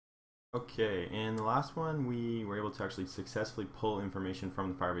Okay, in the last one we were able to actually successfully pull information from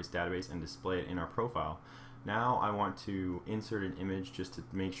the Firebase database and display it in our profile. Now I want to insert an image just to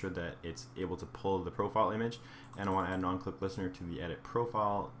make sure that it's able to pull the profile image, and I want to add an OnClickListener to the Edit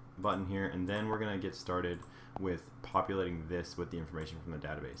Profile button here, and then we're going to get started with populating this with the information from the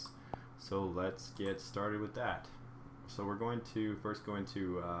database. So let's get started with that. So we're going to first go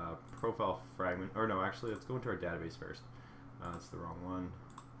into Profile Fragment, or no, actually let's go into our database first. That's the wrong one.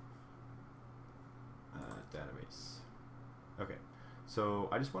 Database. Okay, so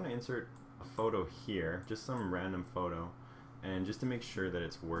I just want to insert a photo here, just some random photo, and just to make sure that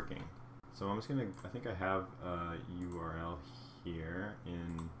it's working. So I'm just gonna, I think I have a URL here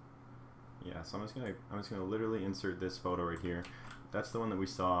in, yeah, so I'm just gonna literally insert this photo right here. That's the one that we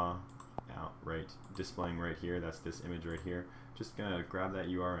saw out right, displaying right here. That's this image right here. Just gonna grab that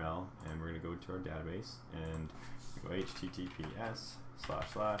URL and we're gonna go to our database and go https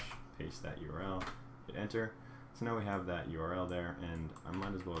 / paste that URL, hit enter. So now we have that URL there, and I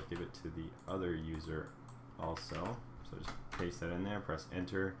might as well give it to the other user also. So just paste that in there, press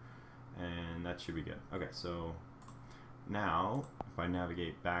enter, and that should be good. Okay, so now if I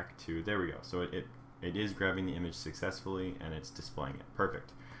navigate back to, there we go. So it is grabbing the image successfully and it's displaying it.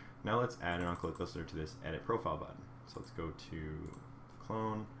 Perfect. Now let's add an OnClickListener to this Edit Profile button. So let's go to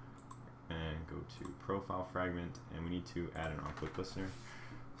Clone and go to Profile Fragment, and we need to add an OnClickListener.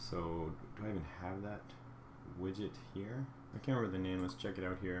 So do I even have that widget here? I can't remember the name. Let's check it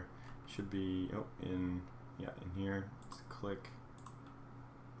out here. It should be in here. Let's click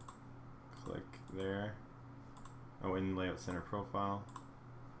there. Oh, in Layout Center Profile,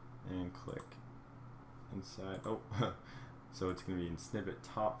 and click inside. Oh, so it's going to be in Snippet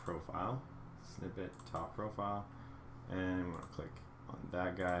Top Profile. Snippet Top Profile, and we want to click on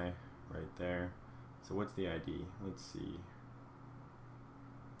that guy right there. So what's the ID? Let's see.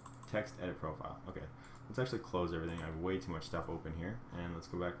 Text Edit Profile. Okay, let's actually close everything. I have way too much stuff open here, and let's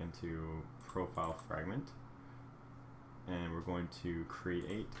go back into Profile Fragment, and we're going to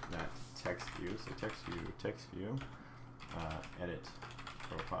create that text view. So text view, edit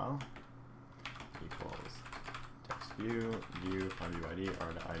profile equals text view find view ID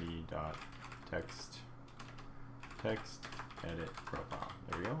r.id dot text edit profile.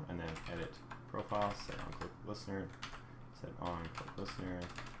 There we go, and then edit profile, set OnClickListener,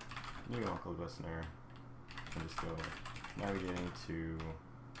 new OnClickListener, and just go navigating to,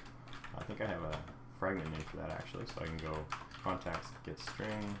 I think I have a fragment name for that actually, so I can go context get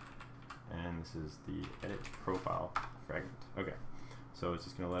string, and this is the Edit Profile Fragment. Okay, so it's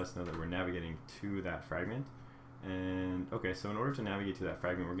just going to let us know that we're navigating to that fragment. And okay, so in order to navigate to that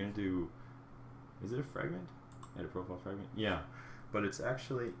fragment, we're going to do, is it a fragment? Edit Profile Fragment? Yeah, but it's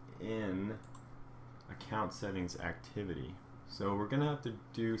actually in Account Settings Activity. So we're going to have to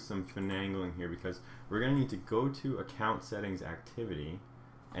do some finagling here, because we're going to need to go to Account Settings Activity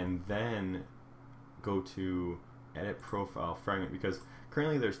and then go to Edit Profile Fragment, because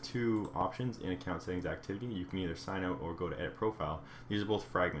currently there's two options in Account Settings Activity. You can either sign out or go to Edit Profile. These are both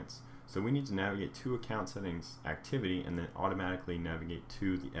fragments. So we need to navigate to Account Settings Activity and then automatically navigate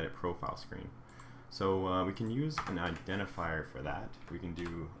to the Edit Profile screen. So we can use an identifier for that. We can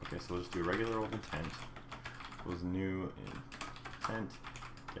do, okay, so we'll just do a regular old intent equals new intent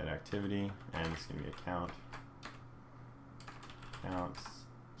get activity, and it's going to be accounts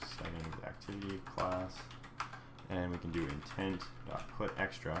settings activity class, and we can do intent dot put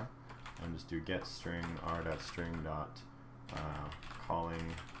extra and just do get string r.string dot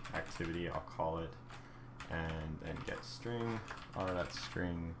calling activity, I'll call it, and then get string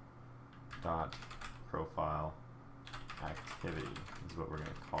r.string dot profile activity is what we're going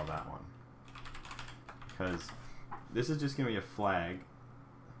to call that one, because this is just going to be a flag.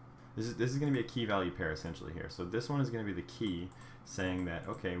 This is going to be a key value pair essentially here. So this one is going to be the key saying that,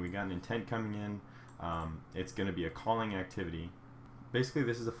 okay, we got an intent coming in, it's going to be a calling activity. Basically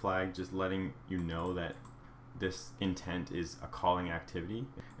this is a flag just letting you know that this intent is a calling activity,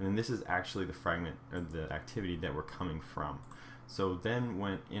 and then this is actually the fragment or the activity that we're coming from. So then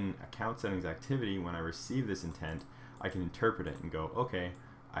when in Account Settings Activity, when I receive this intent, I can interpret it and go, okay,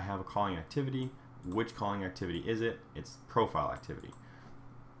 I have a calling activity. Which calling activity is it? It's profile activity.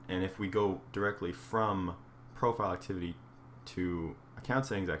 And if we go directly from profile activity to Account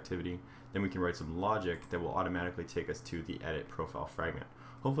Settings Activity, then we can write some logic that will automatically take us to the Edit Profile Fragment.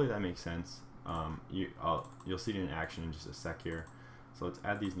 Hopefully that makes sense. You'll see it in action in just a sec here. So let's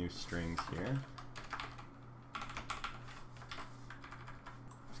add these new strings here. I'm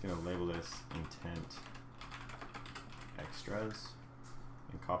just going to label this intent extras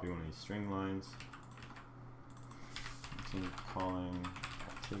and copy one of these string lines. Continue calling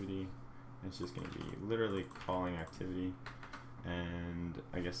activity It's just going to be literally calling activity, and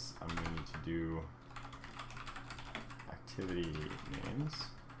I guess I'm going to need to do activity names.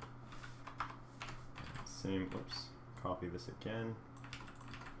 Same, oops, copy this again,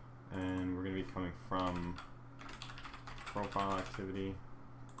 and we're going to be coming from profile activity,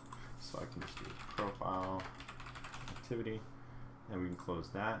 so I can just do profile activity, and we can close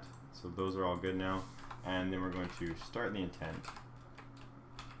that. So those are all good now, and then we're going to start the intent,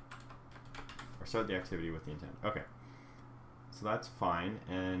 or start the activity with the intent. Okay, so that's fine.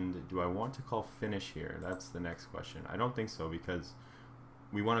 And do I want to call finish here? That's the next question. I don't think so, because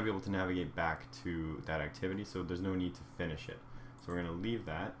we want to be able to navigate back to that activity, so there's no need to finish it. So we're going to leave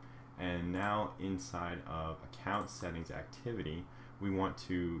that, and now inside of account settings activity, we want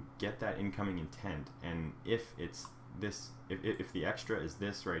to get that incoming intent, and if it's this, if the extra is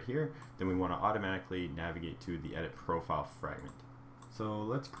this right here, then we want to automatically navigate to the EditProfile Fragment. So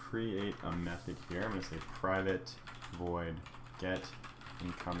let's create a method here. I'm going to say private void get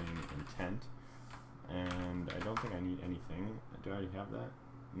incoming intent, and I don't think I need anything. Do I already have that?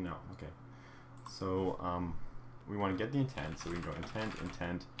 No. Okay. So we want to get the intent, so we can go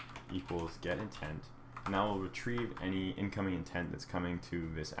intent equals get intent, and that will retrieve any incoming intent that's coming to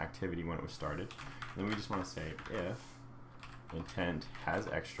this activity when it was started. And then we just want to say if intent has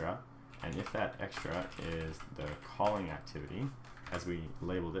extra, and if that extra is the calling activity, as we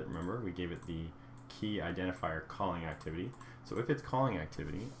labeled it, remember we gave it the key identifier calling activity. So if it's calling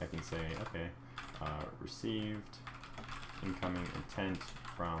activity, I can say, okay, received incoming intent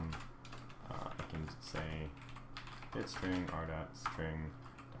from, I can say get string r.string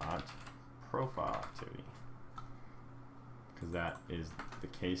dot profile activity, because that is the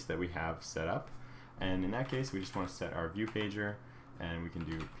case that we have set up. And in that case, we just want to set our view pager, and we can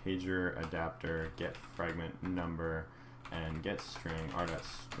do pager adapter get fragment number and get string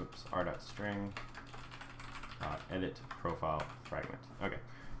r.string edit profile fragment. Okay,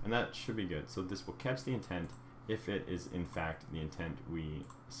 and that should be good. So this will catch the intent. If it is in fact the intent we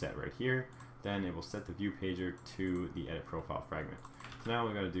set right here, then it will set the view pager to the edit profile fragment. So now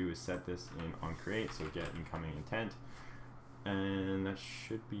what we got to do is set this in onCreate, so get incoming intent, and that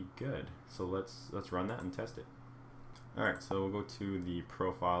should be good. So let's run that and test it. All right, so we'll go to the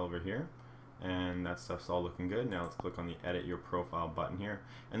profile over here, and that stuff's all looking good. Now let's click on the edit your profile button here,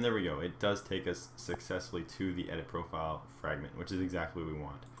 and there we go. It does take us successfully to the edit profile fragment, which is exactly what we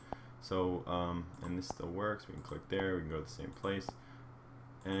want. So and this still works. We can click there, we can go to the same place,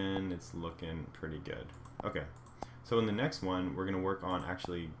 and it's looking pretty good. Okay, so in the next one, we're going to work on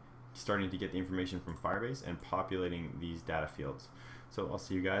actually starting to get the information from Firebase and populating these data fields. So I'll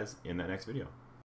see you guys in that next video.